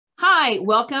Hi,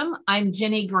 welcome. I'm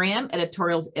Jenny Graham,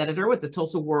 editorials editor with the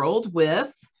Tulsa World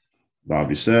with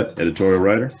Bobby Sett, editorial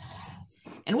writer.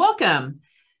 And welcome.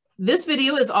 This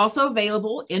video is also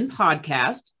available in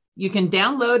podcast. You can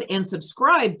download and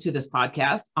subscribe to this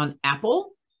podcast on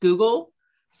Apple, Google,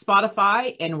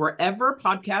 Spotify, and wherever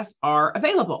podcasts are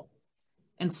available.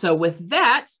 And so with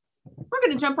that, we're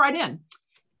going to jump right in.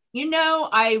 You know,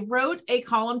 I wrote a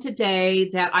column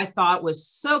today that I thought was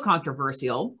so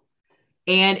controversial.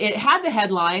 And it had the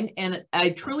headline, and I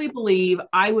truly believe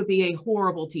I would be a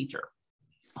horrible teacher.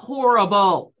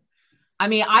 Horrible. I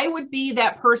mean, I would be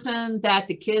that person that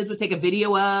the kids would take a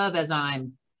video of as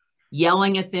I'm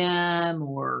yelling at them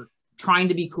or trying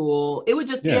to be cool. It would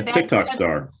just be a bad TikTok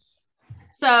star.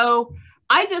 So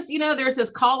I just, there's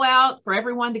this call out for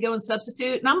everyone to go and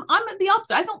substitute. And I'm at the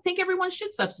opposite. I don't think everyone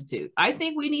should substitute. I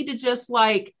think we need to just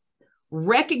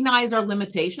recognize our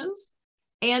limitations.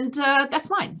 And that's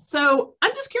mine. So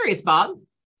I'm just curious, Bob,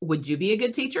 would you be a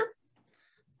good teacher?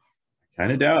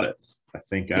 Kind of doubt it. I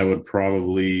think I would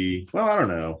probably, I don't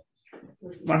know.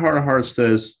 My heart of hearts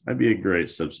says I'd be a great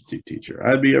substitute teacher.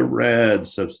 I'd be a rad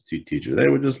substitute teacher. They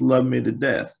would just love me to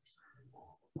death.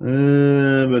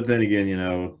 But then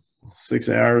again, 6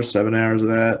 hours, 7 hours of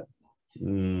that. I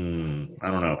don't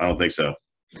know. I don't think so.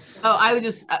 Oh, I would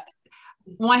just,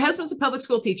 my husband's a public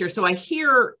school teacher. So I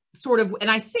hear and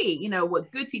I see,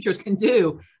 what good teachers can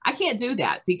do. I can't do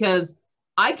that because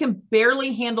I can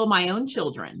barely handle my own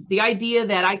children. The idea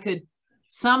that I could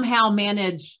somehow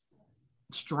manage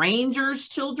strangers'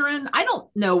 children, I don't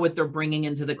know what they're bringing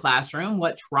into the classroom,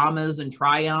 what traumas and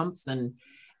triumphs. And,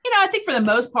 I think for the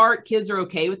most part, kids are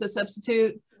okay with a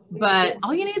substitute, but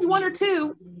all you need is one or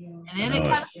two. And then it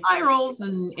kind of spirals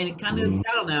and it kind of,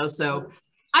 I don't know. So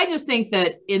I just think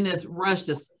that in this rush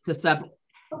to sub,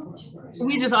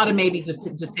 we just ought to maybe just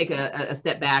take a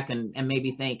step back and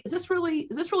maybe think, is this really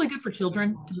good for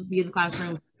children to be in the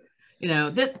classroom?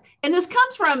 This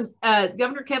comes from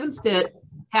Governor Kevin Stitt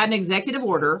had an executive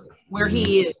order where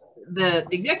the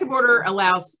executive order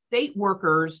allows state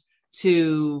workers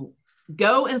to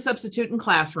go and substitute in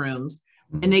classrooms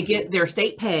and they get their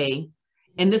state pay.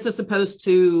 And this is supposed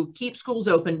to keep schools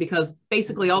open because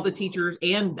basically all the teachers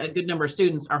and a good number of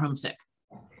students are homesick.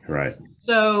 Right.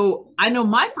 So I know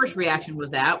my first reaction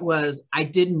was I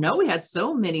didn't know we had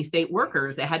so many state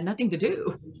workers that had nothing to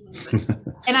do.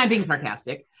 And I'm being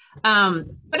sarcastic. But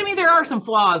I mean, there are some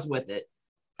flaws with it.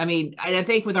 I mean, I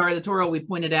think with our editorial, we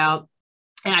pointed out,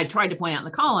 and I tried to point out in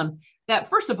the column that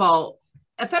first of all,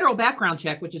 a federal background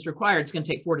check, which is required, is going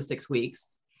to take 4 to 6 weeks.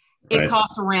 It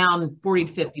costs around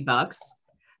 $40 to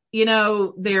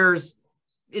 $50.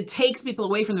 It takes people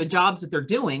away from the jobs that they're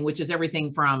doing, which is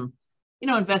everything from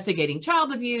investigating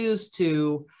child abuse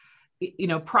to,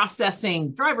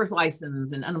 processing driver's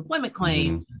license and unemployment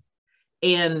claims.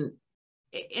 And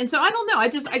so I don't know. I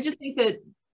just think that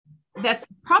that's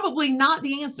probably not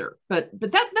the answer, but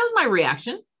that was my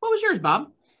reaction. What was yours,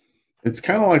 Bob? It's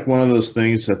kind of like one of those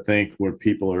things, I think, where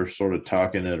people are sort of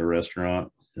talking at a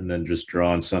restaurant and then just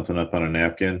drawing something up on a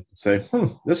napkin and say,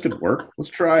 this could work. Let's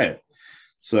try it.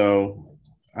 So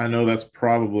I know that's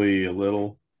probably a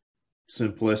little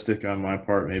simplistic on my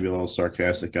part, maybe a little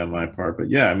sarcastic on my part, but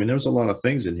yeah, I mean, there's a lot of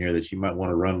things in here that you might want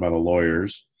to run by the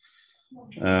lawyers.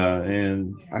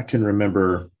 And I can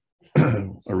remember a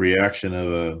reaction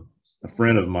of a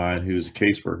friend of mine who's a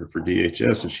caseworker for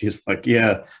DHS, and she's like,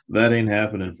 yeah, that ain't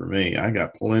happening for me. I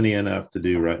got plenty enough to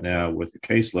do right now with the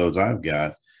caseloads I've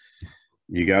got.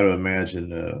 You got to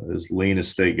imagine as lean as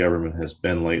state government has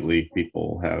been lately,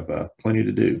 people have plenty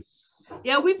to do.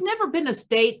 Yeah, we've never been a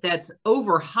state that's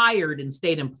overhired in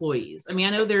state employees. I mean, I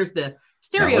know there's the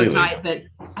stereotype, but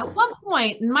at one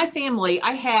point in my family,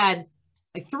 I had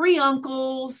 3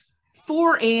 uncles,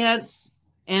 4 aunts,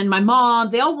 and my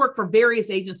mom. They all work for various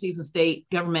agencies in state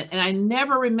government, and I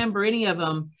never remember any of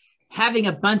them having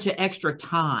a bunch of extra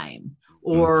time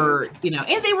or,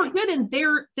 and they were good in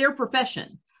their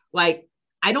profession.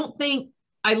 I don't think,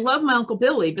 I love my Uncle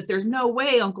Billy, but there's no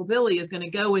way Uncle Billy is going to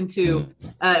go into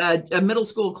a middle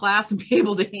school class and be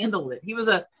able to handle it. He was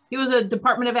a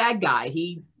Department of Ag guy.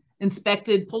 He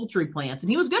inspected poultry plants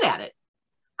and he was good at it.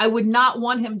 I would not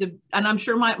want him to, and I'm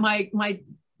sure my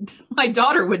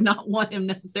daughter would not want him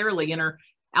necessarily in her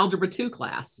algebra 2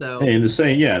 class. So and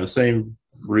the same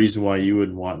reason why you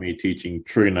wouldn't want me teaching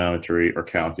trigonometry or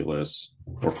calculus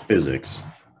or physics.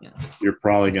 Yeah. You're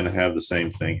probably going to have the same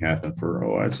thing happen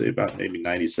for, I'd say about maybe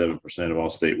 97% of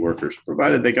all state workers,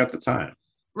 provided they got the time.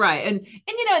 Right. And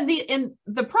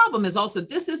the problem is also,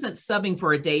 this isn't subbing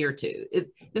for a day or two.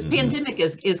 This pandemic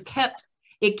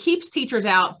it keeps teachers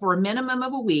out for a minimum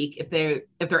of a week if they're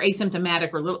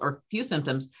asymptomatic or few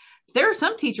symptoms, there are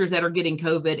some teachers that are getting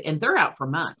COVID and they're out for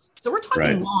months. So we're talking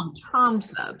Right. long-term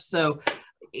subs. So,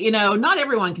 not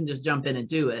everyone can just jump in and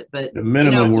do it, but The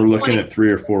minimum, we're looking at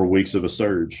 3 or 4 weeks of a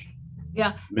surge.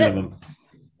 Yeah. Minimum.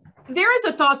 There is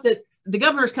a thought that the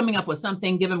governor's coming up with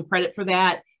something, give him credit for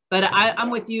that. But I'm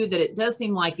with you that it does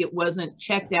seem like it wasn't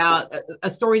checked out.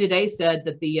 A story today said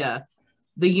that the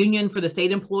union for the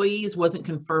state employees wasn't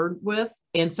conferred with.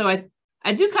 And so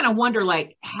I do kind of wonder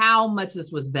like how much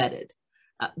this was vetted.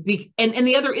 And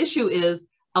the other issue is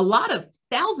a lot of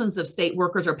thousands of state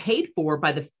workers are paid for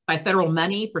by federal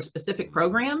money for specific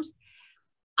programs.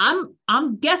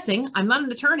 I'm guessing, I'm not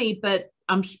an attorney, but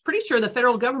I'm pretty sure the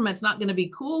federal government's not going to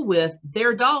be cool with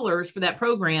their dollars for that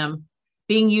program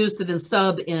being used to then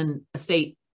sub in a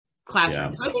state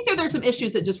classroom. Yeah. So I think there's some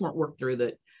issues that just weren't worked through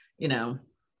that,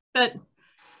 but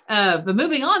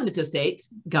moving on to state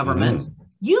government,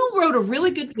 you wrote a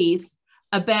really good piece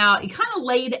about, you kind of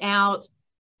laid out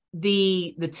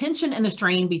the tension and the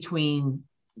strain between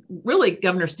really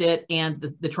Governor Stitt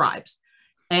and the tribes.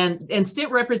 And Stitt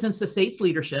represents the state's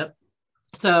leadership.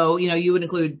 So, you would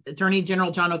include Attorney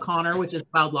General John O'Connor, which has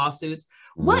filed lawsuits.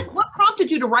 What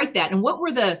prompted you to write that? And what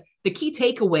were the key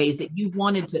takeaways that you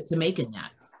wanted to make in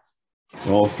that?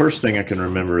 Well, the first thing I can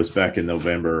remember is back in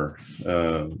November,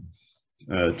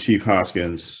 Chief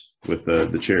Hoskins with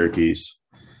the Cherokees,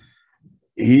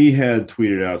 he had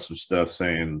tweeted out some stuff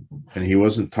saying, and he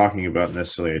wasn't talking about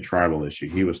necessarily a tribal issue.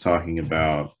 He was talking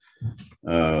about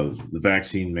the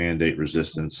vaccine mandate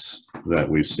resistance that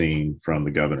we've seen from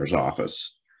the governor's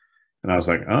office. And I was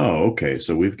like, oh, okay.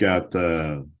 So we got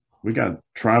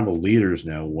tribal leaders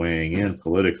now weighing in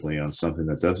politically on something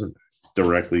that doesn't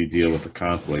directly deal with the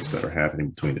conflicts that are happening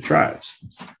between the tribes.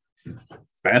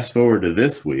 Fast forward to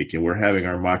this week, and we're having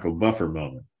our Michael Buffer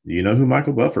moment. Do you know who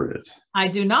Michael Buffer is? I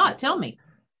do not. Tell me.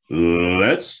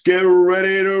 Let's get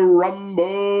ready to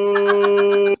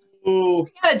rumble. You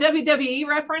got a WWE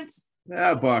reference?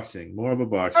 Yeah, boxing. More of a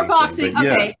boxing. Or boxing. Thing.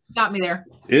 Okay, yeah, got me there.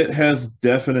 It has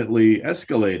definitely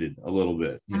escalated a little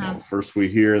bit. You know, first we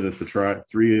hear that the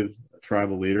three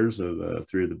tribal leaders of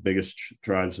 3 of the biggest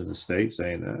tribes in the state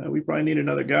saying, we probably need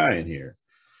another guy in here.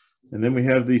 And then we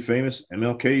have the famous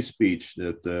MLK speech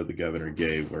that the governor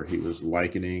gave, where he was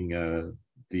likening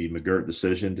the McGirt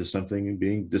decision to something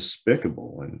being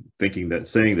despicable, and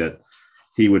saying that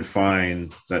he would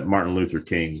find that Martin Luther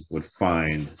King would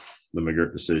find the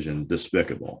McGirt decision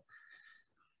despicable,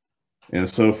 and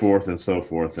so forth and so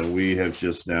forth. And we have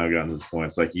just now gotten to the point.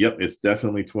 It's like, yep, it's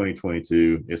definitely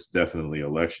 2022. It's definitely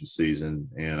election season.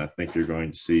 And I think you're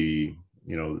going to see,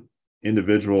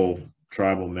 individual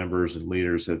tribal members and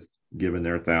leaders have given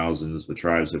their thousands. The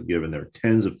tribes have given their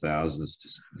tens of thousands to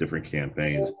different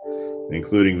campaigns,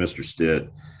 including Mr.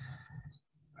 Stitt.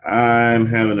 I'm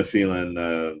having a feeling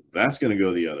that's going to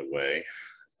go the other way.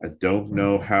 I don't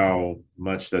know how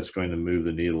much that's going to move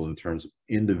the needle in terms of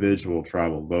individual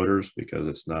tribal voters, because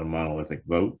it's not a monolithic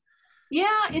vote.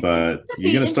 Yeah, but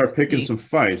you're going to start picking some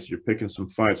fights. You're picking some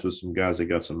fights with some guys that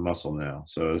got some muscle now.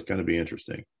 So it's going to be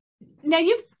interesting. Now,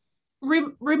 you've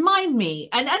remind me,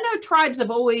 and I know tribes have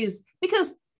always,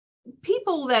 because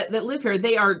people that live here,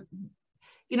 they are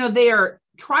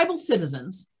tribal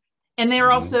citizens, and they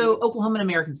are also Oklahoman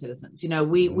American citizens.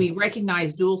 We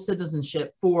recognize dual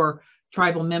citizenship for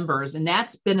tribal members, and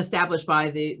that's been established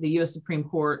by the U.S. Supreme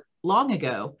Court long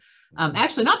ago.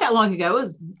 Actually, not that long ago, it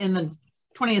was in the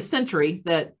 20th century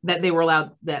that they were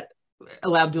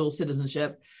allowed dual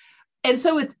citizenship. And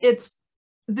so it's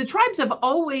the tribes have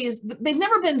they've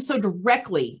never been so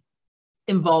directly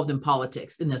involved in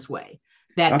politics in this way.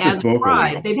 That as a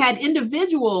tribe, they've had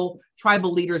individual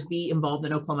tribal leaders be involved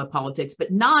in Oklahoma politics,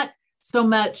 but not so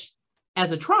much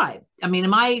as a tribe. I mean,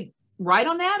 am I right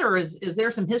on that? Or is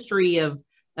there some history of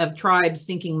tribes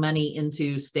sinking money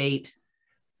into state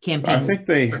campaigns? I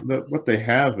think what they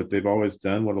have, but they've always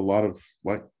done what a lot of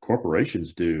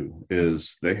corporations do,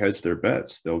 is they hedge their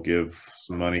bets. They'll give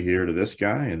some money here to this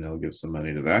guy, and they'll give some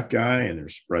money to that guy, and they're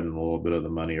spreading a little bit of the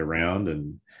money around.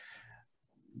 And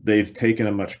they've taken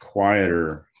a much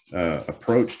quieter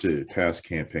approach to past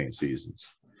campaign seasons.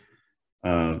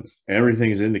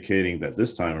 Everything is indicating that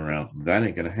this time around, that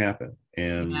ain't going to happen.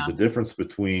 And the difference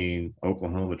between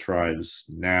Oklahoma tribes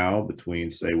now, between,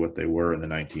 say, what they were in the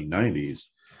 1990s,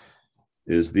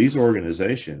 is these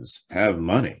organizations have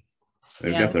money.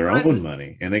 They've got their own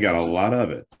money, and they got a lot of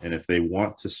it. And if they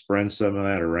want to spread some of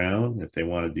that around, if they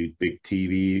want to do big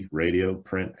TV, radio,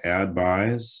 print ad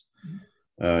buys,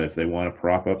 if they want to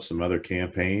prop up some other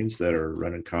campaigns that are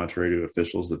running contrary to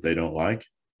officials that they don't like,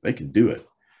 they can do it.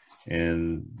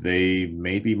 And they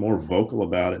may be more vocal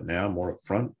about it now, more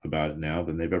upfront about it now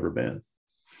than they've ever been.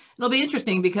 It'll be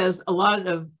interesting because a lot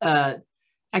of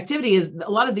activity is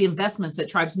a lot of the investments that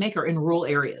tribes make are in rural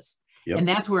areas. Yep. And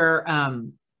that's where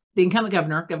the incumbent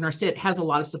governor, Governor Stitt, has a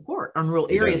lot of support on rural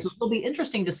areas. It'll be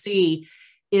interesting to see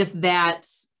if that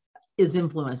is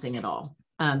influencing it all,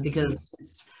 because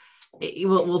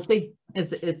we'll see.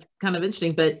 It's kind of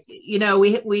interesting, but you know,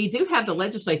 we do have the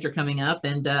legislature coming up,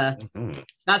 and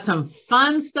got some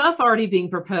fun stuff already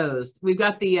being proposed. We've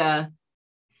got the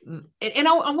and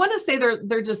I want to say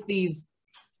they're just these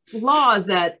laws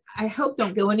that I hope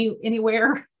don't go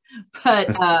anywhere,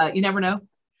 but you never know.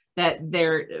 But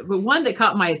one that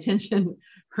caught my attention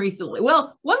recently.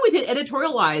 Well, one we did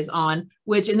editorialize on,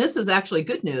 which, and this is actually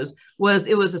good news, was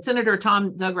a Senator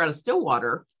Tom Duggar out of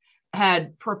Stillwater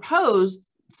had proposed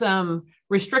some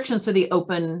restrictions to the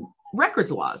open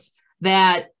records laws,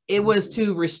 that it was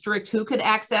to restrict who could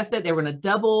access it. They were going to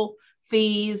double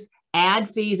fees, add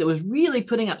fees. It was really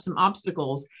putting up some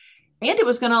obstacles. And it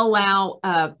was going to allow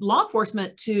law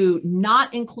enforcement to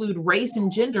not include race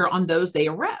and gender on those they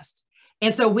arrest.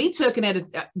 And so we took the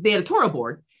editorial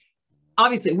board.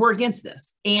 Obviously, we're against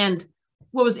this. And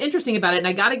what was interesting about it, and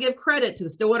I got to give credit to the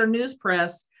Stillwater News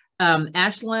Press,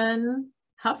 Ashlyn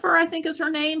Huffer, I think is her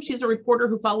name. She's a reporter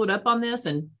who followed up on this,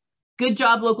 and good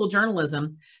job, local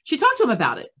journalism. She talked to him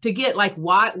about it to get like,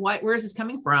 why, where is this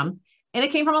coming from? And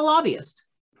it came from a lobbyist.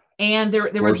 And there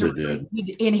was,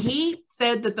 and he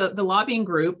said that the lobbying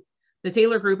group, the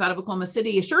Taylor Group out of Oklahoma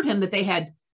City, assured him that they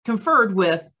had conferred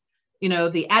with, you know,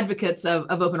 the advocates of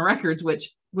open records,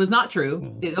 which was not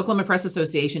true. The Oklahoma Press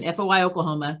Association, FOI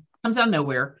Oklahoma, comes out of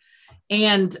nowhere.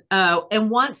 And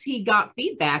once he got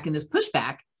feedback and this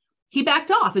pushback, he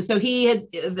backed off. And so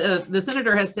the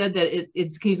senator has said that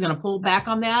he's going to pull back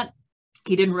on that.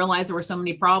 He didn't realize there were so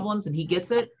many problems, and he gets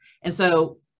it. And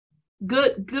so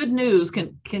good news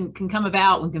can come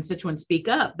about when constituents speak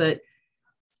up. But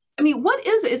I mean, what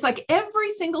is it? It's like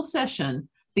every single session,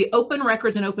 the Open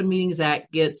Records and Open Meetings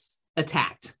Act gets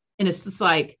attacked. And it's just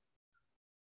like,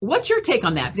 what's your take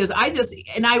on that? Because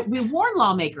we warn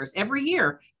lawmakers every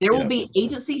year, there will be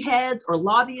agency heads or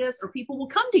lobbyists or people will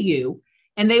come to you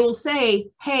and they will say,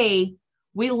 hey,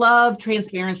 we love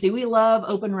transparency. We love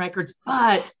open records,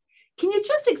 but can you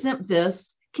just exempt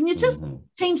this? Can you just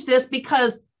change this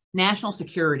because national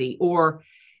security, or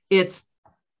it's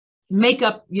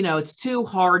it's too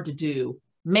hard to do,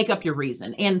 make up your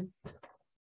reason. And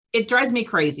it drives me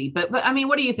crazy. But I mean,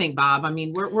 what do you think, Bob? I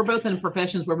mean, we're both in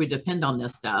professions where we depend on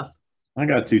this stuff. I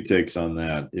got two takes on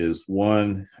that. Is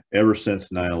one, ever since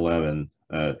 9/11,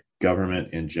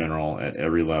 government in general at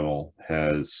every level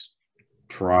has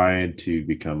tried to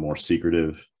become more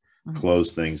secretive,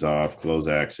 close things off, close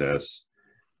access.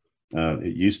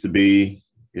 It used to be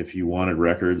if you wanted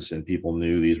records and people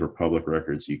knew these were public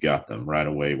records, you got them right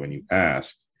away when you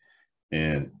asked.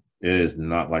 And it is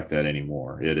not like that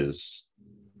anymore. It is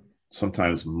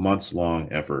sometimes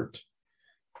months-long effort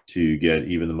to get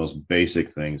even the most basic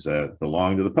things that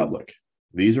belong to the public.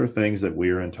 These are things that we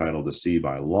are entitled to see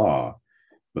by law,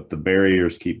 but the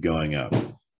barriers keep going up.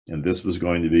 And this was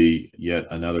going to be yet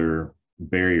another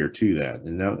barrier to that.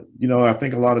 And now, I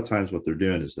think a lot of times what they're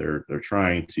doing is they're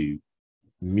trying to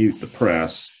mute the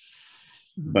press,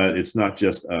 but it's not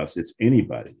just us, it's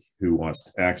anybody who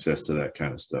wants access to that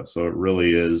kind of stuff. So it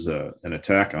really is an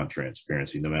attack on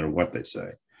transparency, no matter what they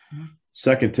say.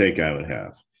 Second take I would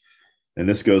have, and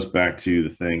this goes back to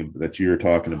the thing that you're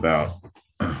talking about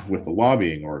with the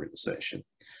lobbying organization.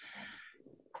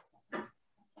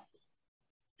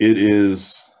 It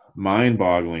is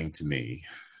mind-boggling to me,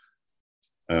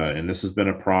 and this has been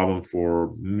a problem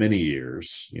for many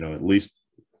years, at least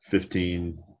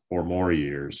 15 or more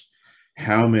years,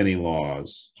 how many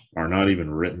laws are not even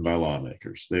written by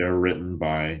lawmakers. They are written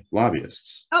by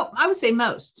lobbyists. Oh, I would say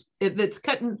most. It's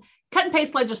cut and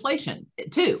paste legislation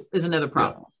too is another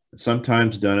problem. Yeah.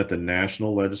 Sometimes done at the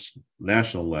national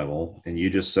level, and you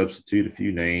just substitute a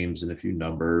few names and a few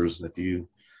numbers and a few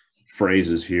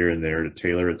phrases here and there to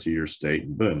tailor it to your state,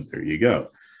 and boom, there you go.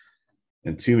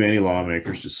 And too many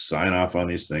lawmakers just sign off on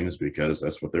these things because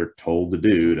that's what they're told to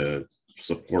do to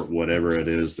support whatever it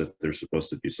is that they're supposed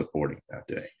to be supporting that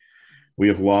day. We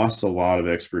have lost a lot of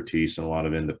expertise and a lot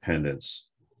of independence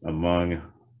among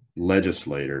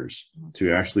legislators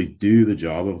to actually do the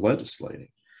job of legislating.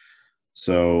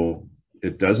 So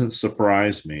it doesn't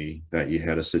surprise me that you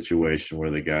had a situation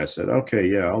where the guy said, okay,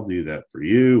 yeah, I'll do that for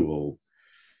you. Well,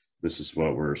 this is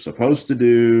what we're supposed to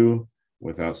do,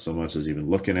 without so much as even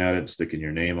looking at it, sticking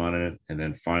your name on it, and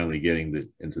then finally getting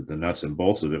into the nuts and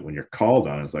bolts of it when you're called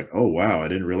on. It's like, oh, wow, I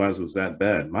didn't realize it was that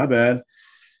bad. My bad.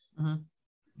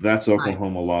 That's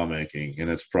Oklahoma lawmaking. And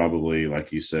it's probably,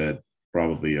 like you said,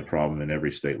 probably a problem in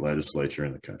every state legislature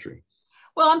in the country.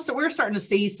 Well, we're starting to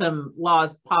see some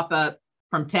laws pop up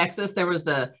from Texas. There was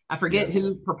I forget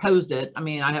who proposed it. I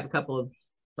mean, I have a couple of,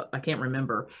 I can't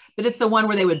remember, but it's the one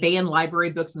where they would ban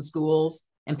library books in schools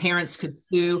and parents could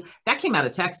sue. That came out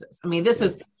of Texas. I mean, this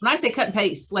is, when I say cut and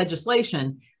paste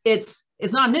legislation, it's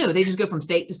not new. They just go from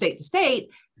state to state to state.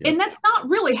 And that's not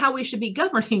really how we should be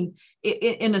governing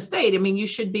in a state. I mean, you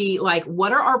should be like,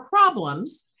 what are our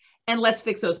problems? And let's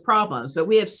fix those problems. But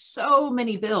we have so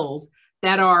many bills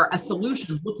that are a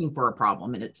solution looking for a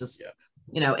problem. And it's just,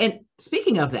 and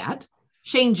speaking of that,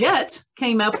 Shane Jett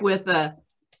came up with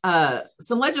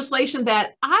some legislation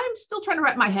that I'm still trying to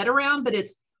wrap my head around, but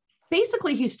it's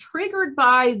basically, he's triggered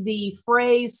by the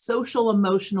phrase social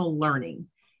emotional learning.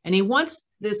 And he wants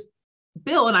this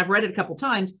bill, and I've read it a couple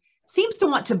times, seems to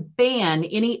want to ban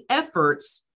any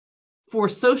efforts for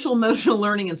social emotional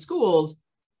learning in schools,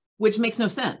 which makes no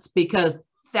sense because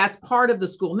that's part of the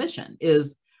school mission,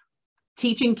 is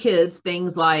teaching kids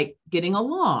things like getting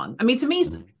along. I mean, to me,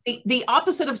 the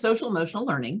opposite of social emotional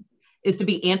learning is to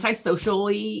be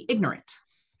antisocially ignorant.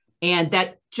 And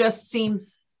that just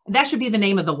seems, that should be the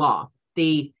name of the law,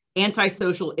 the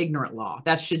antisocial ignorant law.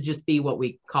 That should just be what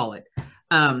we call it.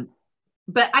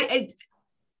 But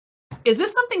is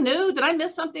this something new? Did I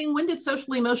miss something? When did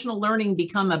social emotional learning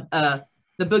become the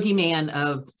boogeyman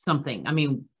of something? I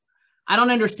mean, I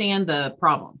don't understand the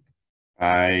problem.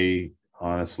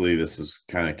 Honestly, this is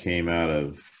kind of came out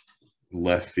of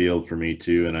left field for me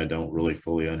too, and I don't really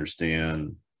fully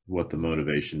understand what the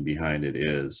motivation behind it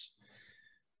is.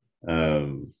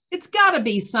 It's got to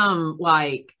be some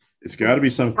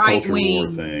culture war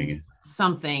thing.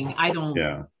 Something. I don't.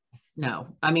 Yeah. No,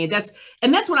 I mean, that's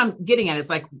what I'm getting at. It's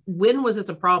like, when was this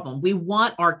a problem? We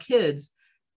want our kids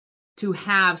to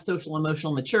have social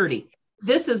emotional maturity.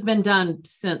 This has been done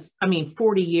since,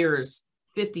 40 years,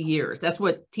 50 years. That's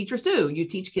what teachers do. You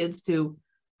teach kids to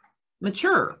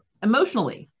mature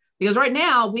emotionally, because right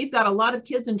now we've got a lot of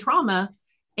kids in trauma,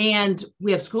 and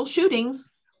we have school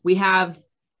shootings. We have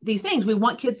these things. We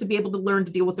want kids to be able to learn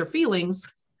to deal with their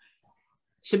feelings.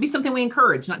 Should be something we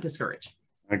encourage, not discourage.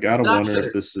 I gotta wonder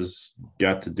if this has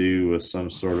got to do with some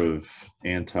sort of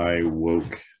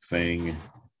anti-woke thing,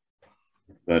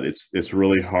 but it's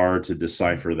really hard to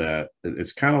decipher that.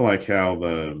 It's kind of like how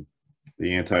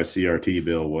the anti-CRT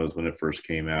bill was when it first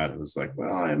came out. It was like,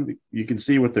 well, you can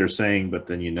see what they're saying, but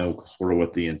then sort of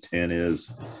what the intent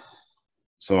is.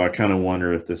 So I kind of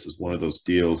wonder if this is one of those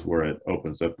deals where it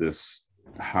opens up this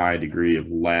high degree of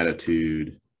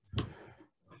latitude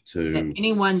to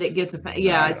anyone that gets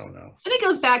I don't know. And it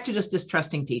goes back to just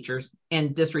distrusting teachers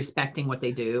and disrespecting what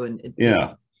they do. And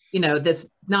that's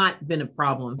not been a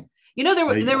problem.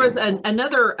 There was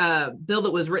another bill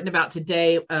that was written about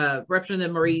today.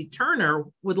 Representative Marie Turner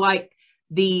would like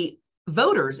the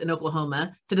voters in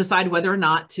Oklahoma to decide whether or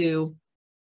not to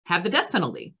have the death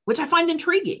penalty, which I find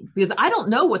intriguing because I don't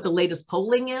know what the latest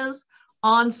polling is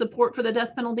on support for the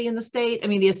death penalty in the state. I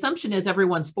mean, the assumption is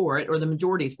everyone's for it, or the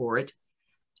majority's for it.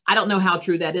 I don't know how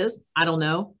true that is. I don't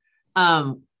know.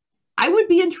 I would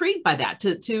be intrigued by that,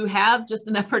 to have just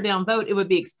an up or down vote. It would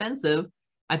be expensive.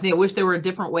 I wish there were a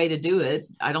different way to do it.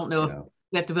 I don't know if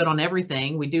we have to vote on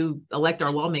everything. We do elect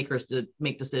our lawmakers to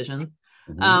make decisions.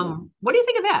 Mm-hmm. What do you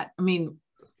think of that? I mean,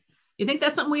 you think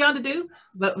that's something we ought to do?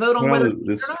 Vote on whether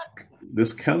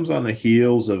this comes on the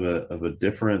heels of a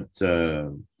different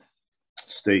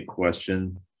state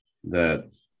question that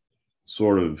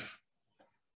sort of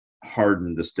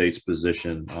hardened the state's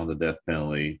position on the death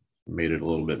penalty, made it a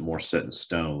little bit more set in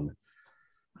stone.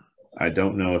 I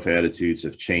don't know if attitudes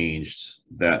have changed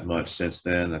that much since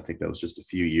then. I think that was just a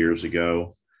few years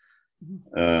ago.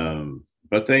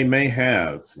 But they may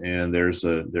have, and there's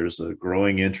a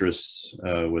growing interest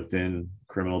within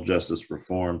criminal justice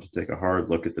reform to take a hard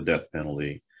look at the death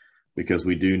penalty, because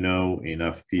we do know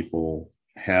enough people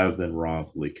have been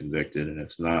wrongfully convicted, and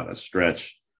it's not a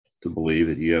stretch to believe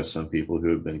that you have some people who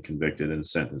have been convicted and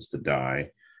sentenced to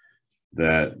die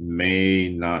that may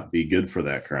not be good for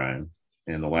that crime.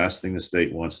 And the last thing the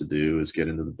state wants to do is get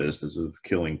into the business of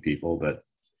killing people that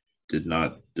did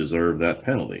not deserve that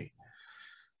penalty.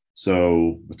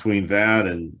 So between that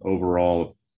and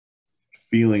overall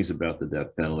feelings about the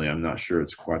death penalty, I'm not sure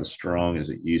it's quite as strong as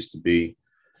it used to be.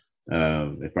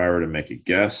 If I were to make a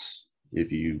guess,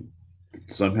 if you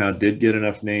somehow did get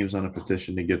enough names on a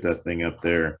petition to get that thing up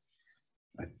there,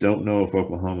 I don't know if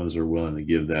Oklahomans are willing to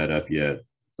give that up yet,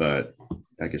 but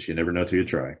I guess you never know till you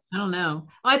try. I don't know.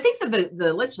 Well, I think that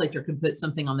the legislature could put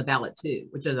something on the ballot too,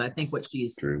 which is, I think, what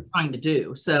she's trying to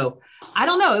do. So I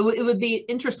don't know. It would be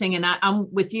interesting. And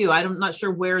I'm with you. I'm not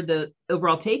sure where the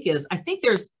overall take is. I think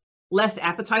there's less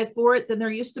appetite for it than there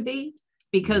used to be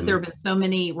because there have been so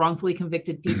many wrongfully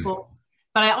convicted people.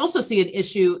 But I also see an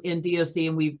issue in DOC,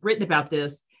 and we've written about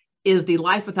this, is the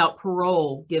life without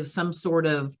parole gives some sort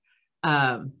of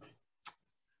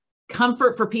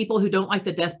comfort for people who don't like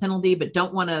the death penalty, but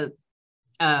want to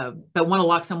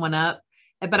lock someone up.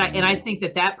 But I think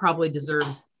that probably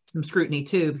deserves some scrutiny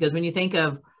too, because when you think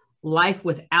of life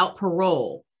without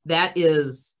parole, that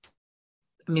is,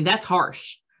 I mean, that's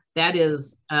harsh. That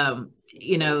is,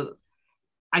 you know,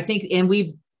 I think, and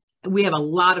we have a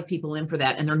lot of people in for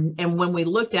that. And when we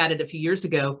looked at it a few years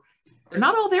ago, they're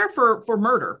not all there for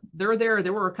murder. They're there.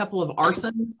 There were a couple of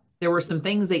arsons. There were some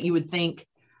things that you would think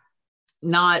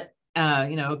not,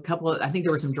 you know, a couple of, I think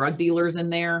there were some drug dealers in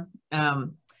there.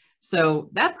 So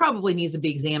that probably needs to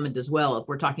be examined as well. If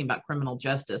we're talking about criminal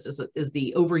justice, is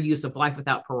the overuse of life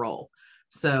without parole.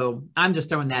 So I'm just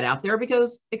throwing that out there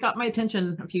because it got my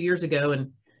attention a few years ago,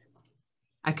 and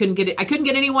I couldn't get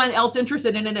anyone else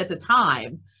interested in it at the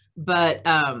time. But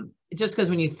just because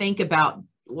when you think about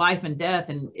life and death,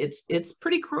 and it's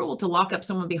pretty cruel to lock up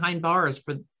someone behind bars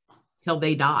till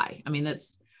they die. I mean,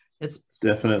 it's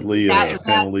definitely a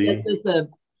penalty. Does the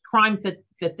crime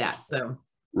fit that? So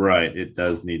right, it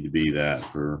does need to be that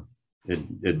for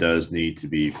it does need to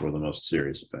be for the most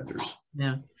serious offenders.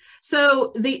 Yeah.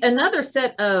 So another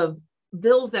set of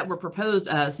bills that were proposed,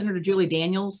 Senator Julie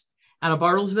Daniels out of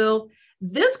Bartlesville,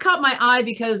 this caught my eye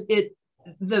because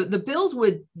the bills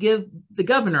would give the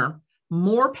governor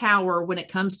more power when it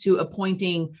comes to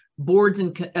appointing boards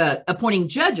and appointing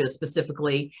judges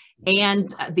specifically,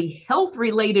 and the health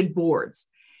related boards.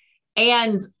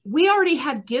 And we already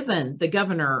have given the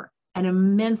governor an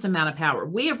immense amount of power.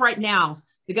 We have right now,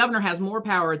 the governor has more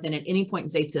power than at any point in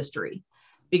state's history.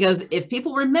 Because if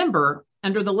people remember,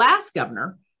 under the last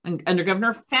governor, under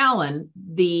Governor Fallin,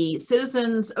 the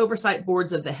citizens oversight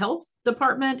boards of the health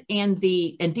department and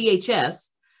DHS,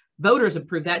 voters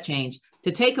approved that change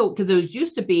to take, because those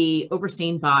used to be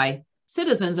overseen by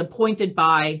citizens appointed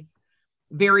by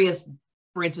various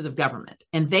branches of government,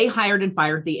 and they hired and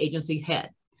fired the agency head.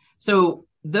 So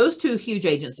those two huge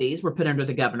agencies were put under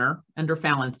the governor under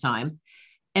Fallin's time.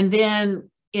 And then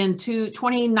in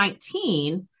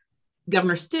 2019,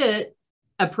 Governor Stitt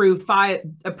approved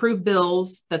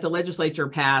bills that the legislature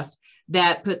passed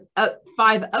that put up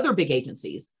 5 other big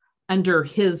agencies under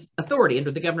his authority,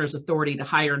 under the governor's authority to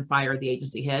hire and fire the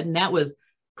agency head. And that was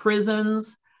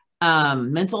prisons,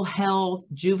 mental health,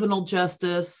 juvenile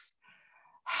justice.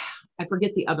 I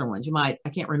forget the other ones. I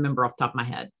can't remember off the top of my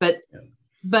head, but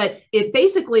it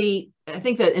basically, I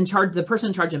think that the person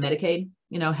in charge of Medicaid,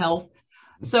 health.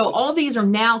 So all these are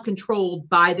now controlled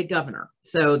by the governor.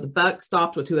 So the buck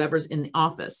stops with whoever's in the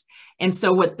office. And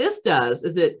so what this does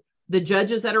is the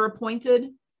judges that are appointed,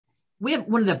 we have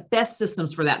one of the best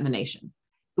systems for that in the nation.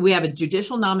 We have a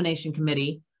judicial nomination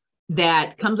committee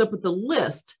that comes up with the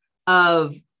list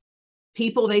of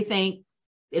people they think,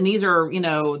 and these are,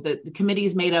 the committee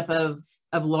is made up of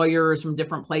lawyers from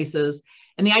different places.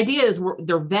 And the idea is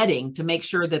they're vetting to make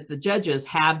sure that the judges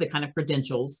have the kind of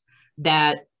credentials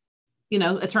that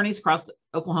attorneys across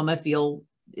Oklahoma feel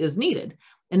is needed.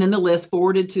 And then the list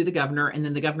forwarded to the governor, and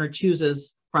then the governor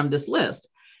chooses from this list,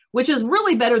 which is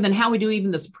really better than how we do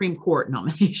even the Supreme Court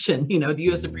nomination, the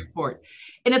U.S. Supreme Court.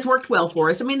 And it's worked well for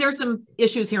us. I mean, there's some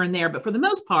issues here and there, but for the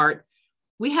most part,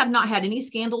 we have not had any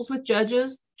scandals with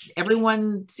judges.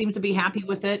 Everyone seems to be happy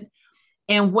with it.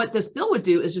 And what this bill would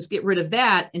do is just get rid of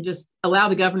that and just allow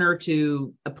the governor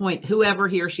to appoint whoever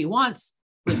he or she wants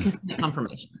with consent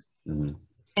confirmation. Mm-hmm.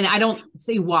 And I don't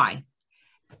see why.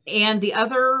 And the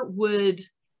other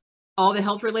all the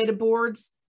health related boards,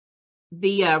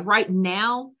 right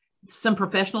now, some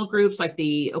professional groups like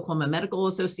the Oklahoma Medical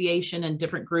Association and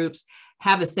different groups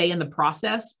have a say in the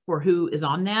process for who is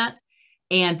on that.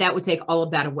 And that would take all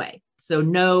of that away. So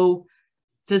no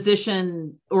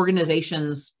physician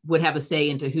organizations would have a say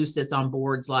into who sits on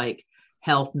boards like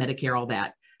health, Medicare, all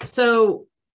that. So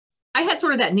I had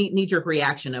sort of that knee-jerk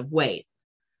reaction of, wait,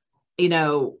 we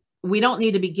don't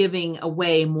need to be giving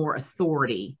away more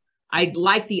authority. I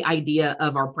like the idea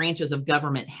of our branches of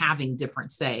government having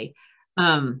different say.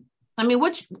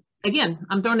 Which, again,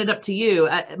 I'm throwing it up to you.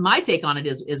 My take on it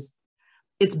is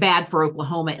it's bad for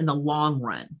Oklahoma in the long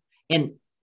run. And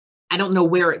I don't know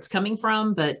where it's coming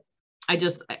from, but I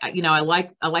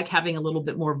like having a little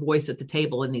bit more voice at the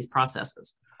table in these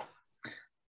processes.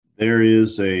 There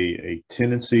is a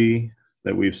tendency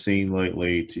that we've seen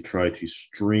lately to try to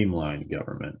streamline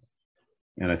government.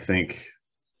 And I think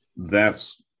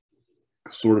that's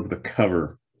sort of the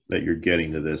cover that you're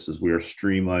getting to this, is we are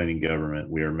streamlining government.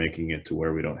 We are making it to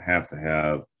where we don't have to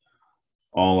have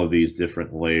all of these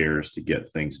different layers to get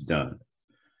things done.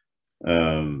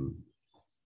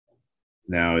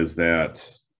 Now, is that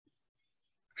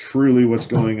truly what's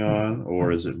going on,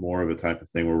 or is it more of a type of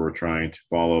thing where we're trying to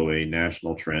follow a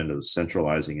national trend of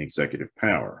centralizing executive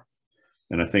power?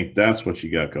 And I think that's what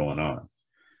you got going on.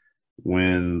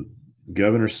 When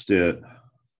Governor Stitt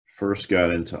first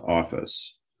got into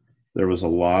office, there was a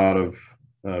lot of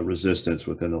resistance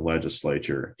within the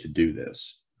legislature to do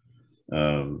this,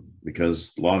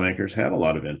 because lawmakers had a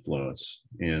lot of influence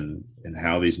in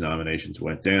how these nominations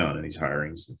went down and these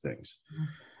hirings and things.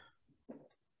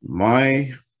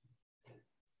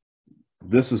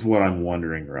 This is what I'm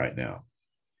wondering right now.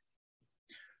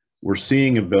 We're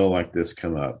seeing a bill like this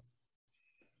come up.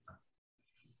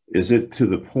 Is it to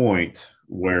the point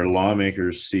where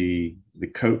lawmakers see the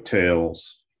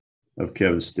coattails of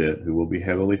Kevin Stitt, who will be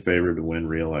heavily favored to win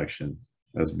re-election,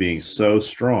 as being so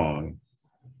strong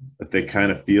that they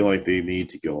kind of feel like they need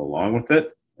to go along with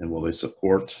it? And will they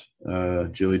support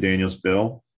Julie Daniels'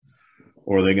 bill,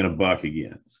 or are they going to buck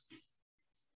again?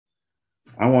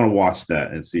 I want to watch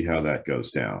that and see how that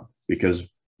goes down, because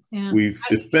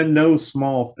it's been no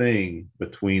small thing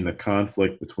between the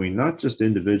conflict between not just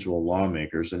individual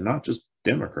lawmakers and not just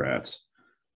Democrats,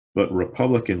 but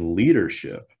Republican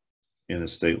leadership in the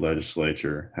state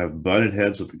legislature have butted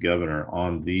heads with the governor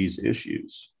on these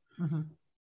issues. Mm-hmm.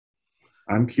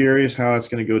 I'm curious how it's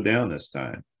going to go down this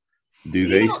time. Do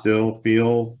they still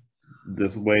feel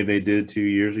this way they did 2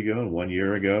 years ago and 1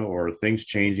 year ago, or are things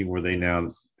changing where they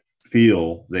now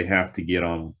feel they have to get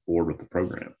on board with the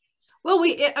program? Well,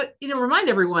 we remind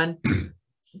everyone,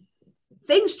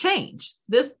 things change.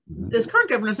 This current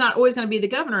governor is not always going to be the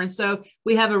governor, and so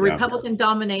we have a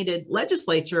Republican-dominated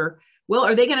legislature. Well,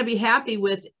 are they going to be happy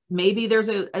with maybe there's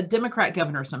a Democrat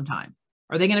governor sometime?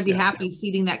 Are they going to be happy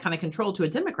ceding that kind of control to a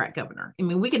Democrat governor? I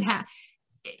mean, we can have.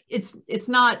 It's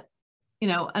not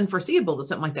unforeseeable that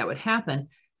something like that would happen.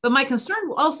 But my concern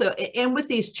also, and with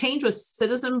these change with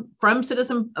citizen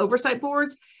oversight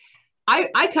boards,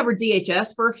 I covered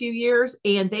DHS for a few years,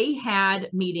 and they had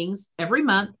meetings every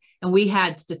month, and we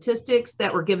had statistics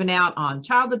that were given out on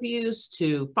child abuse,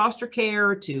 to foster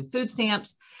care, to food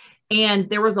stamps. And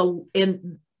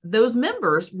those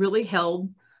members really held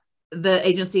the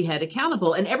agency head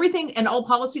accountable, and everything and all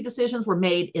policy decisions were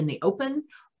made in the open.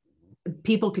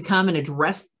 People could come and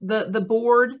address the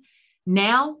board.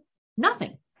 Now,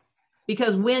 nothing.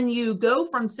 Because when you go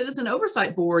from citizen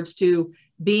oversight boards to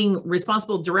being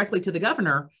responsible directly to the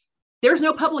governor, there's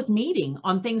no public meeting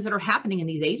on things that are happening in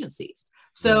these agencies.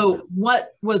 So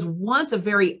what was once a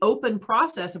very open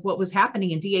process of what was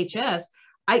happening in DHS,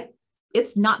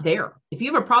 it's not there. If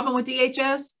you have a problem with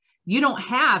DHS, you don't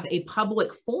have a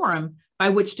public forum by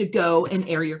which to go and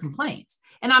air your complaints.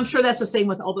 And I'm sure that's the same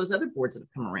with all those other boards that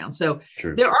have come around. So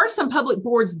there are some public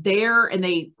boards there, and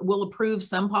they will approve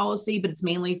some policy, but it's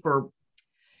mainly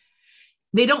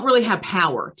they don't really have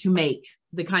power to make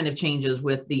the kind of changes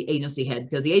with the agency head,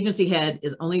 because the agency head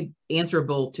is only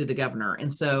answerable to the governor.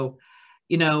 And so,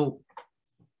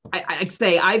 I'd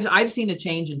say I've seen a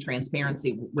change in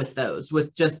transparency with those,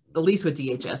 with just at least with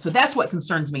DHS. So that's what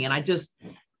concerns me. And I just,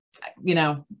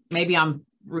 maybe I'm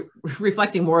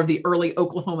reflecting more of the early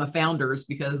Oklahoma founders,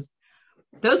 because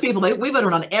those people, we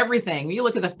voted on everything. When you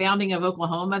look at the founding of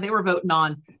Oklahoma, they were voting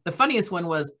on, the funniest one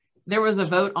was, there was a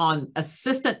vote on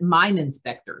assistant mine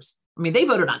inspectors. I mean, they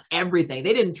voted on everything.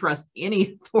 They didn't trust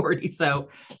any authority. So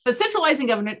the centralizing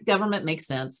government makes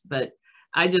sense, but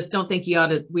I just don't think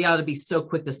we ought to be so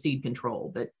quick to cede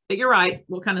control. But you're right.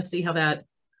 We'll kind of see how that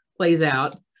plays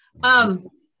out.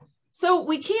 So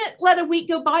we can't let a week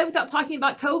go by without talking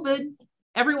about COVID.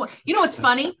 Everyone, it's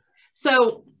funny.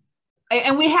 So,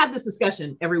 and we have this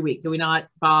discussion every week, do we not,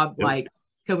 Bob? Yep. Like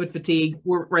COVID fatigue,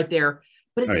 we're right there.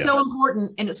 But it's so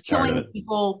important, and it's killing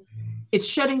people. It's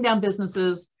shutting down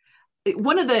businesses.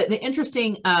 One of the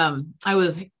interesting, I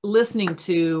was listening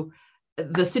to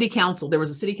the city council. There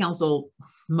was a city council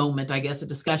moment, I guess, a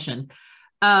discussion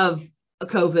of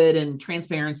COVID and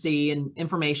transparency and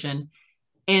information.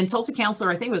 And Tulsa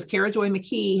councilor, I think it was Kara Joy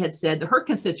McKee, had said that her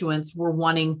constituents were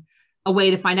wanting a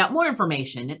way to find out more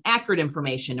information and accurate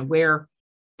information, and where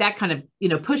that kind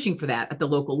of, pushing for that at the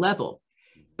local level.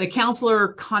 But Councilor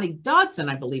Connie Dodson,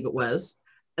 I believe it was,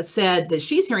 said that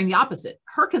she's hearing the opposite.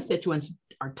 Her constituents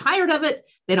are tired of it.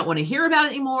 They don't want to hear about it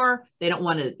anymore. They don't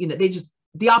want to, they just,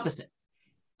 the opposite.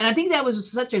 And I think that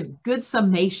was such a good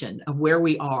summation of where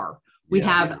we are. We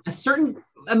have a certain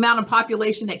amount of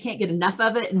population that can't get enough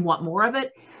of it and want more of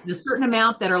it. And a certain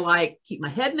amount that are like, keep my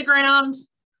head in the ground,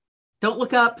 don't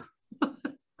look up.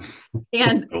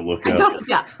 And don't look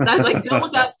up. That's like, don't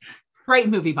look up. Great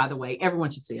movie, by the way.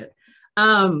 Everyone should see it.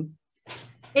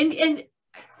 And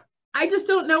I just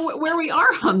don't know where we are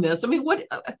on this. I mean, where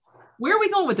are we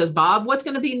going with this, Bob? What's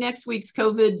going to be next week's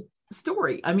COVID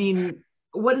story? I mean,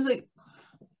 what is it?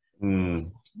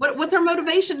 What's our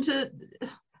motivation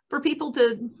for people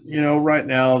to? Right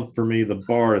now for me, the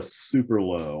bar is super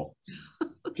low.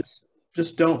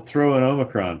 just don't throw an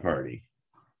Omicron party.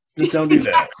 Just don't do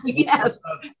that. Yes. Let's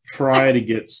not try to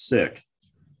get sick.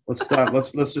 Let's stop.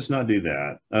 Let's just not do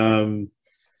that.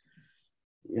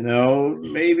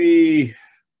 Maybe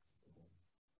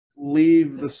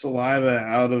leave the saliva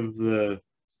out of the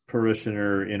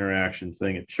parishioner interaction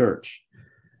thing at church.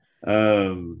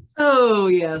 Oh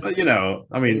yes. But,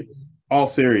 I mean, all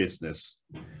seriousness,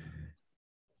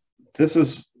 this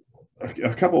is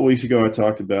a couple of weeks ago I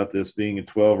talked about this being a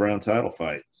 12-round title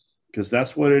fight, because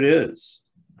that's what it is.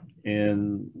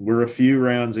 And we're a few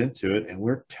rounds into it and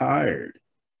we're tired,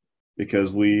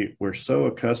 because we're so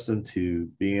accustomed to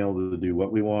being able to do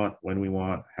what we want, when we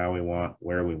want, how we want,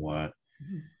 where we want.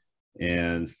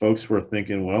 And folks were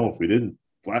thinking, well, if we didn't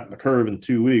flatten the curve in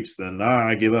 2 weeks, then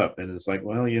I give up. And it's like,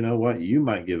 well, you know what? You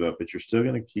might give up, but you're still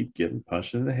going to keep getting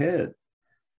punched in the head.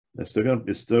 It's still going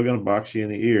to box you in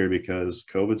the ear, because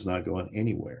COVID's not going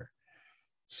anywhere.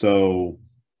 So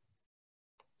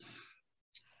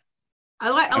I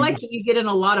like that you get in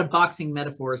a lot of boxing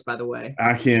metaphors, by the way.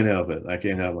 I can't help it. I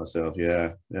can't help myself.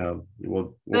 Yeah.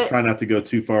 We'll try not to go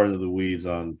too far into the weeds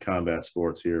on combat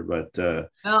sports here, but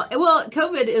well,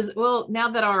 COVID is, now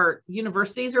that our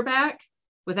universities are back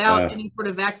without any sort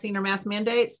of vaccine or mask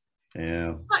mandates,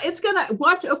 it's gonna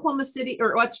watch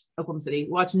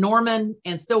Norman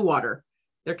and Stillwater.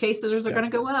 Their cases are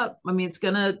gonna go up. I mean,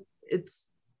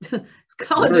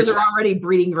 colleges are already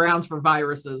breeding grounds for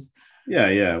viruses.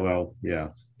 Yeah,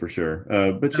 for sure.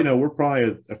 But we're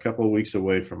probably a couple of weeks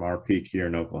away from our peak here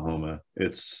in Oklahoma.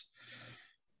 It's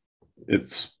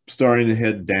starting to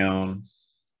head down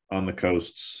on the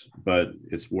coasts, but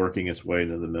it's working its way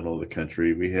into the middle of the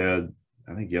country. We had,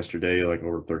 I think yesterday, like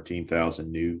over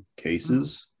 13,000 new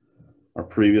cases. Our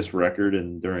previous record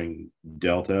during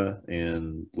Delta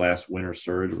and last winter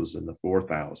surge was in the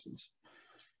 4,000s.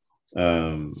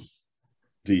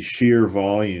 The sheer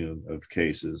volume of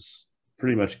cases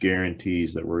pretty much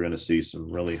guarantees that we're going to see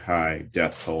some really high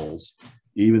death tolls,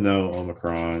 even though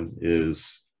Omicron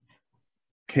is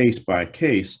case by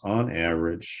case on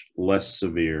average less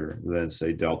severe than,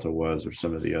 say, Delta was, or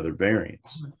some of the other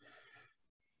variants.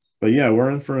 But yeah,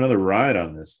 we're in for another ride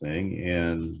on this thing.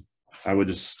 And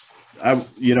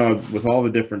with all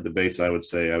the different debates, I would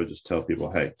just tell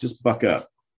people, hey, just buck up.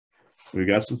 We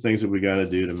got some things that we got to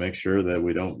do to make sure that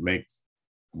we don't make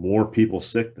more people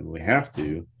sick than we have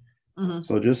to.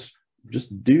 So just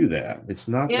do that. It's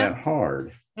not that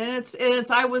hard. And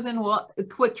I was in a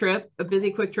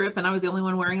busy Quick Trip, and I was the only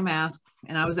one wearing a mask,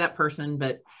 and I was that person.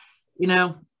 But we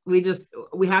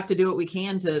have to do what we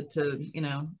can to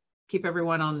keep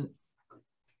everyone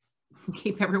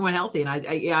healthy. And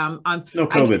I'm no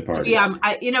COVID parties. Yeah,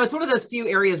 it's one of those few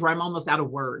areas where I'm almost out of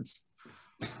words,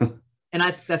 and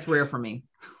that's rare for me.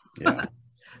 Yeah.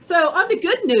 So on to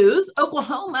good news,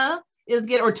 Oklahoma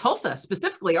or Tulsa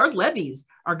specifically, our levees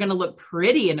are going to look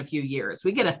pretty in a few years.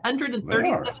 We get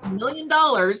 $137 million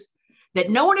that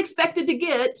no one expected to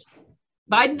get.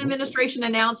 Biden administration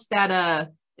announced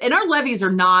that, and our levees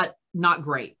are not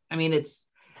great. I mean, it's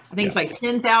like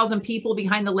 10,000 people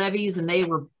behind the levees, and they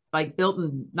were like built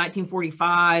in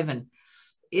 1945, and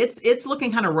it's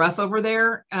looking kind of rough over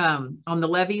there on the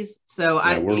levees. So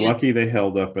we're lucky they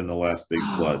held up in the last big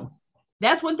flood.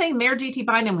 That's one thing Mayor G.T.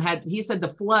 Bynum he said the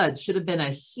floods should have been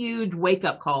a huge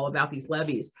wake-up call about these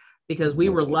levees, because we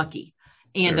were lucky.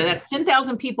 And that's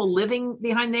 10,000 people living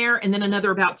behind there, and then another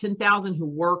about 10,000 who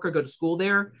work or go to school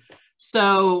there.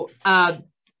 So, and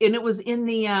it was in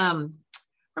the,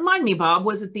 remind me, Bob,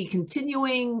 was it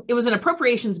it was an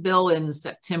appropriations bill in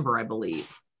September, I believe,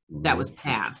 that was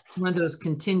passed. One of those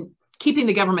keeping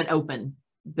the government open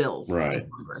bills. Right.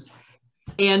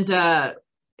 And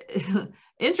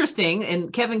interesting,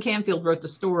 and Kevin Canfield wrote the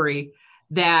story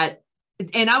that,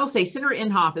 and I will say Senator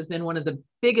Inhofe has been one of the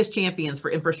biggest champions for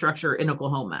infrastructure in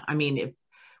Oklahoma. I mean, if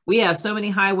we have so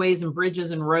many highways and bridges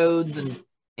and roads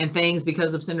and things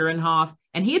because of Senator Inhofe,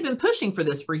 and he had been pushing for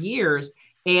this for years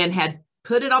and had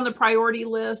put it on the priority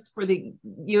list for the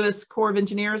U.S. Corps of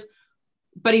Engineers,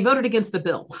 but he voted against the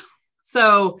bill.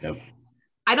 So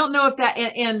I don't know if that,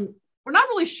 and we're not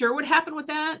really sure what happened with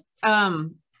that.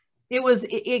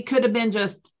 It could have been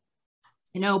just,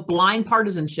 blind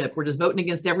partisanship. We're just voting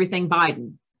against everything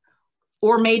Biden.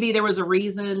 Or maybe there was a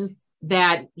reason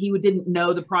that he didn't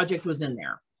know the project was in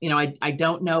there. I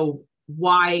don't know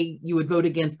why you would vote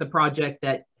against the project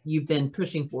that you've been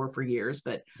pushing for years.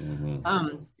 But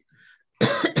Mm-hmm.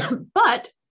 but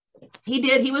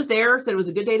he was there, said it was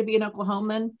a good day to be an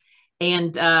Oklahoman.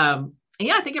 And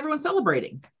yeah, I think everyone's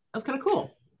celebrating. That was kind of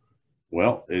cool.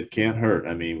 Well, it can't hurt.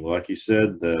 I mean, like you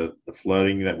said, the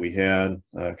flooding that we had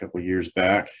a couple of years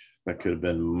back, that could have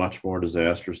been much more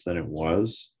disastrous than it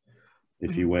was.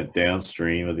 If you went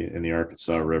downstream in the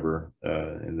Arkansas River,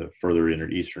 in the further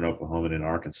eastern Oklahoma and in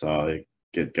Arkansas,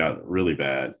 it got really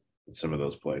bad in some of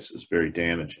those places, very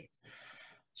damaging.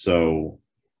 So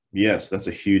yes, that's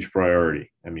a huge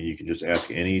priority. I mean, you can just ask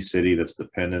any city that's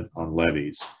dependent on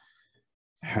levees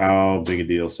how big a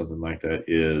deal something like that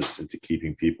is into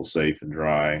keeping people safe and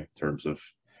dry in terms of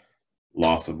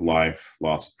loss of life,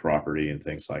 loss of property, and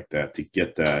things like that. To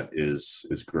get that is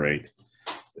great.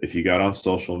 If you got on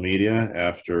social media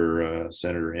after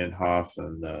Senator Inhofe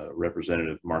and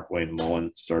Representative Markwayne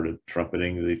Mullin started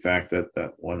trumpeting the fact that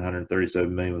that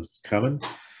 $137 million was coming,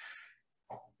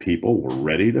 people were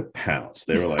ready to pounce.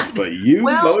 They were like, "But you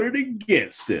voted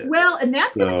against it." Well, and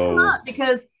that's going to come up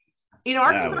because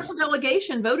our congressional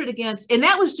delegation voted against, and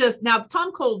that was just, now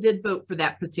Tom Cole did vote for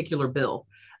that particular bill,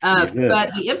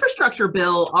 but the infrastructure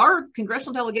bill, our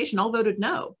congressional delegation all voted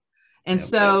no. And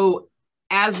so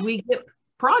as we get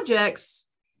projects,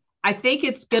 I think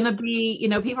it's going to be,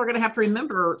 people are going to have to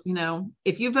remember,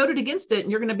 if you voted against it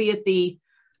and you're going to be at the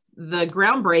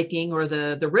groundbreaking or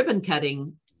the ribbon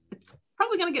cutting, it's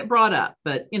probably going to get brought up,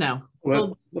 but a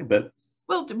little bit.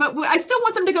 Well, but I still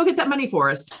want them to go get that money for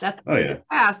us. That's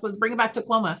passed. Let's bring it back to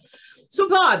Oklahoma. So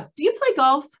Bob, do you play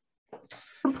golf?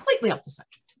 Completely off the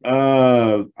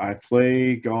subject. I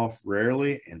play golf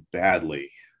rarely and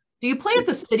badly. Do you play at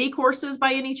the city courses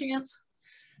by any chance?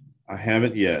 I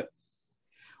haven't yet.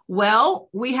 Well,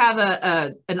 we have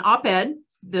an op-ed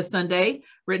this Sunday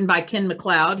written by Ken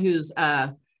McLeod,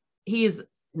 who's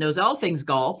knows all things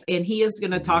golf, and he is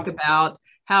going to talk about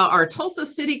how our Tulsa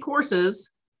city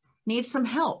courses need some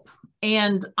help.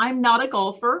 And I'm not a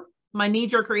golfer. My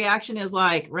knee-jerk reaction is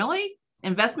like, really?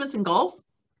 Investments in golf?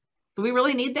 Do we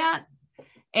really need that?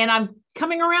 And I'm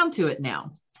coming around to it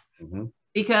now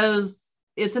because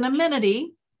it's an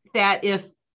amenity that if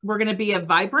we're going to be a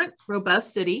vibrant,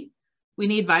 robust city, we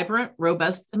need vibrant,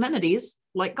 robust amenities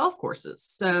like golf courses.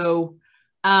 So,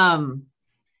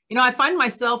 I find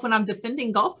myself when I'm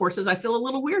defending golf courses, I feel a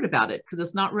little weird about it because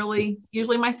it's not really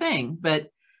usually my thing. But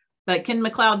Ken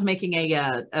McLeod's making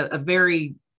a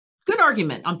very good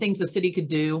argument on things the city could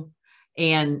do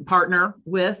and partner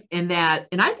with, and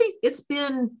I think it's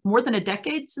been more than a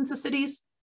decade since the city's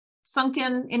sunk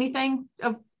in anything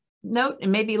of note,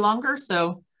 and maybe longer.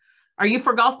 So are you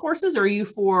for golf courses, or are you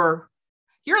for,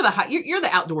 you're the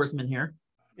outdoorsman here?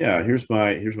 Yeah, here's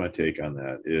my take on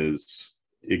that is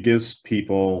it gives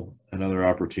people another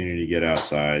opportunity to get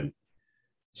outside,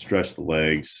 stretch the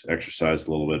legs, exercise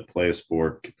a little bit, play a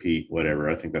sport, compete, whatever.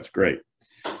 I think that's great.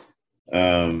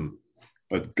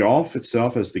 But golf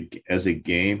itself as a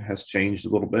game has changed a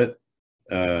little bit.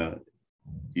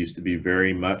 Used to be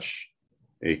very much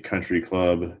a country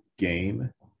club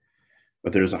game,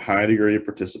 but there's a high degree of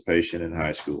participation in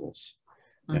high schools.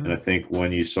 And I think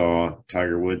when you saw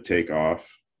Tiger Woods take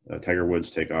off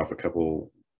a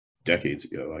couple decades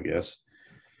ago, I guess,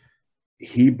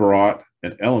 he brought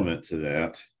an element to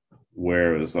that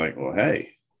where it was like, well,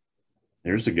 hey,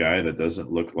 there's a guy that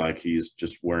doesn't look like he's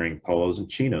just wearing polos and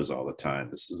chinos all the time.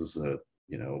 This is a,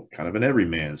 kind of an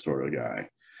everyman sort of guy.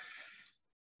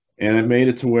 And it made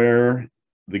it to where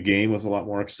the game was a lot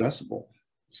more accessible.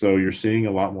 So you're seeing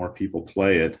a lot more people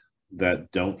play it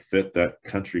that don't fit that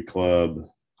country club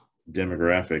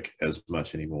demographic as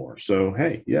much anymore. So,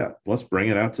 hey, yeah, let's bring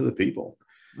it out to the people.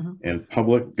 And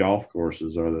public golf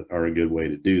courses are a good way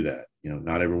to do that.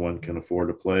 Not everyone can afford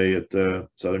to play at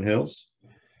Southern Hills,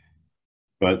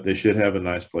 but they should have a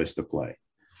nice place to play.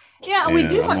 Yeah, and we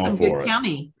do have some good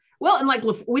county. Well, and like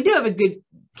we do have a good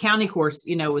county course,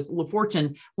 with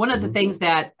LaFortune. One of the things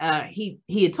that he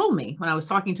had told me when I was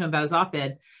talking to him about his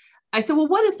op-ed, I said, well,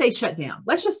 what if they shut down?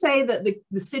 Let's just say that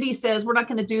the city says we're not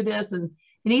going to do this, and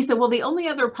he said, well, the only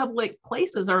other public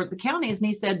places are the counties. And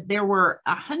he said there were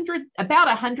about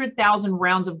 100,000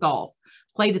 rounds of golf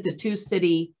played at the two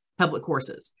city public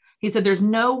courses. He said there's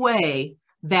no way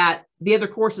that the other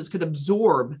courses could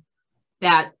absorb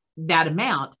that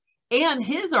amount. And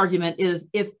his argument is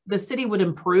if the city would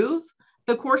improve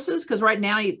the courses, because right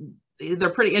now they're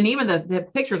pretty, and even the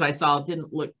pictures I saw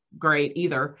didn't look great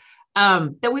either,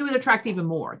 that we would attract even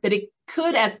more, that it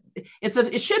could,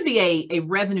 it should be a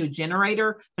revenue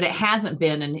generator, but it hasn't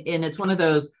been. And it's one of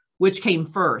those, which came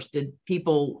first? Did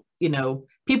people,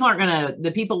 people aren't going to,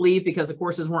 the people leave because the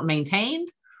courses weren't maintained,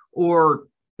 or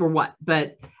or what,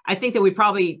 but I think that we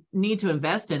probably need to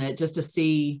invest in it just to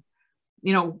see,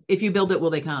 you know, if you build it, will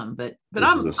they come? But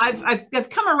I've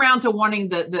come around to wanting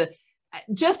the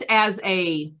just as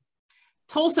a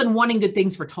Tulsan wanting good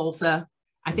things for Tulsa.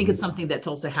 I think it's something that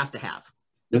Tulsa has to have.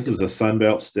 This is a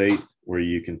Sunbelt state where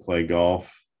you can play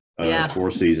golf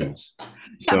 4 seasons.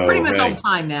 Yeah, so, pretty much all the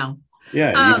time now. Yeah,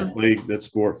 you can play that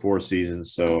sport 4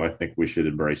 seasons, so I think we should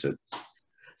embrace it.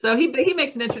 So he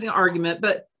makes an interesting argument,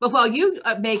 but while you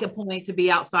make a point to be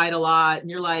outside a lot and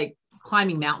you're like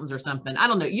climbing mountains or something, I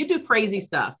don't know, you do crazy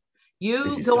stuff.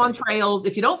 You go on trails.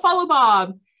 If you don't follow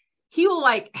Bob, he will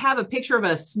like have a picture of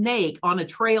a snake on a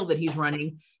trail that he's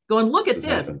running, going, look at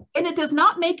this. And it does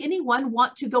not make anyone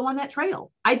want to go on that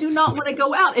trail. I do not want to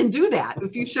go out and do that.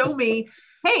 If you show me,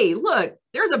 hey, look,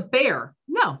 there's a bear.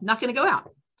 No, not going to go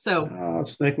out. So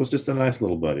snake was just a nice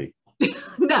little buddy.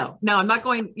 No, I'm not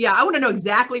going. Yeah, I want to know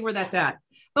exactly where that's at.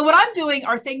 But what I'm doing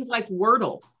are things like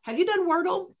Wordle. Have you done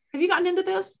Wordle? Have you gotten into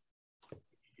this?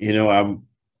 You know,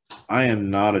 I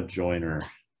am not a joiner.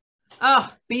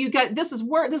 Oh, but you got, this is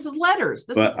letters.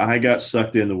 I got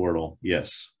sucked into Wordle.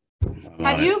 Yes.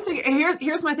 Have you figured,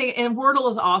 here's my thing. And Wordle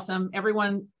is awesome.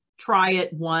 Everyone try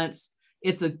it once.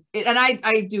 And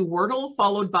I do Wordle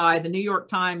followed by the New York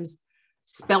Times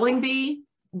spelling bee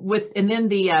and then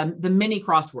the mini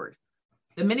crossword.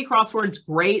 The mini crossword's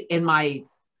great. And my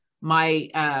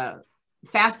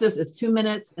fastest is 2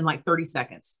 minutes and like 30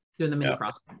 seconds doing the mini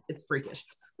crossword. It's freakish.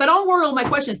 But on Wordle, my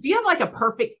question is, do you have like a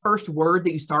perfect first word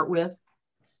that you start with?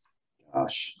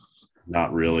 Gosh,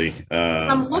 not really.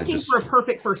 I'm looking for a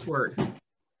perfect first word. I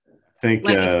think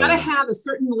like it's got to have a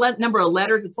certain number of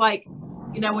letters. It's like,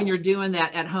 you know, when you're doing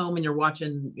that at home and you're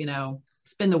watching, you know,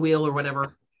 spin the wheel or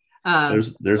whatever.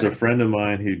 There's a friend of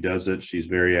mine who does it. She's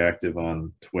very active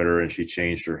on Twitter, and she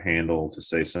changed her handle to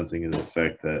say something to the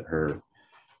effect that her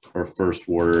first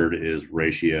word is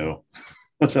ratio,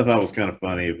 which I thought was kind of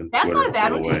funny. Even that's Twitter, not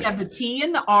bad. You have the T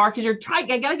and the R because you're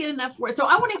trying. I got to get enough words. So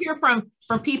I want to hear from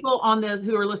people on this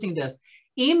who are listening to this.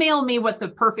 Email me what the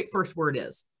perfect first word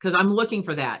is because I'm looking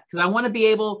for that because I want to be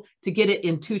able to get it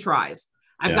in 2 tries.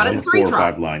 I've got it in 3 tries. 4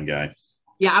 or 5 line guy.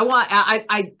 Yeah,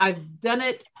 I've done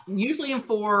it usually in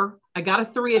 4. I got a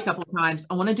 3 a couple of times.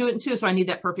 I want to do it in 2, so I need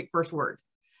that perfect first word.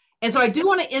 And so I do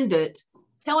want to end it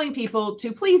telling people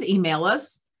to please email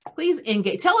us. Please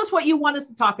engage. Tell us what you want us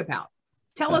to talk about.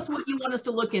 Tell us what you want us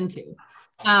to look into.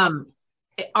 Our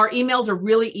emails are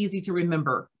really easy to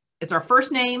remember. It's our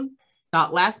first name,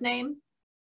 last name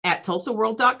at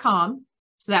tulsaworld.com.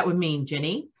 So that would mean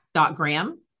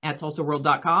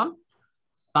Jenny.Graham@tulsaworld.com,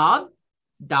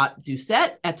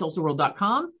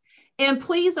 Bob.Doucette@tulsaworld.com. And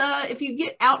please, if you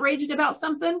get outraged about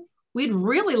something, we'd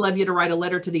really love you to write a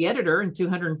letter to the editor in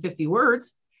 250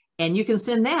 words. And you can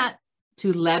send that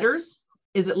to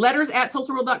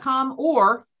letters@tulsaworld.com,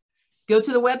 or go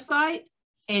to the website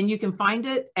and you can find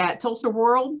it at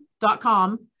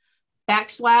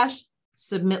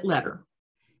tulsaworld.com/submit letter.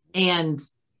 And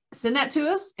send that to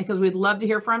us because we'd love to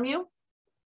hear from you.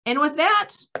 And with that,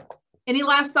 any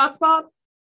last thoughts, Bob?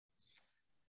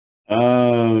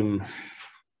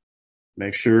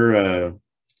 Make sure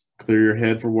clear your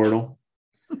head for Wordle.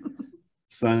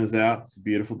 Sun is out. It's a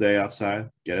beautiful day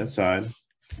outside. Get outside.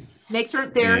 Snakes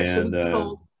aren't there. And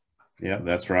yeah,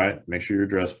 that's right. Make sure you're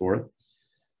dressed for it.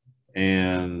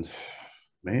 And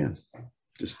man,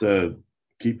 just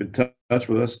keep in touch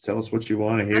with us. Tell us what you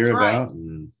want to hear about.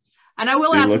 And I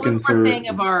will ask one more thing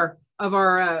of our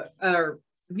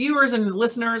viewers and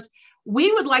listeners.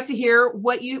 We would like to hear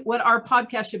what our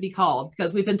podcast should be called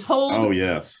because we've been told. Oh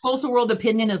yes, Tulsa World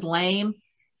Opinion is lame.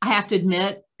 I have to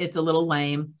admit it's a little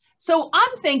lame. So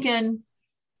I'm thinking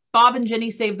Bob and Jenny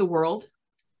save the world.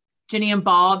 Jenny and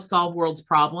Bob solve world's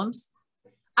problems.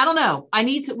 I don't know.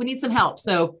 We need some help.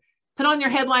 So put on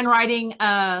your headline writing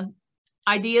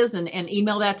ideas and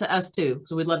email that to us too.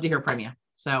 So we'd love to hear from you.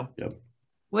 So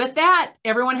with that,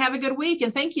 everyone have a good week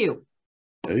and thank you.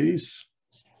 Peace.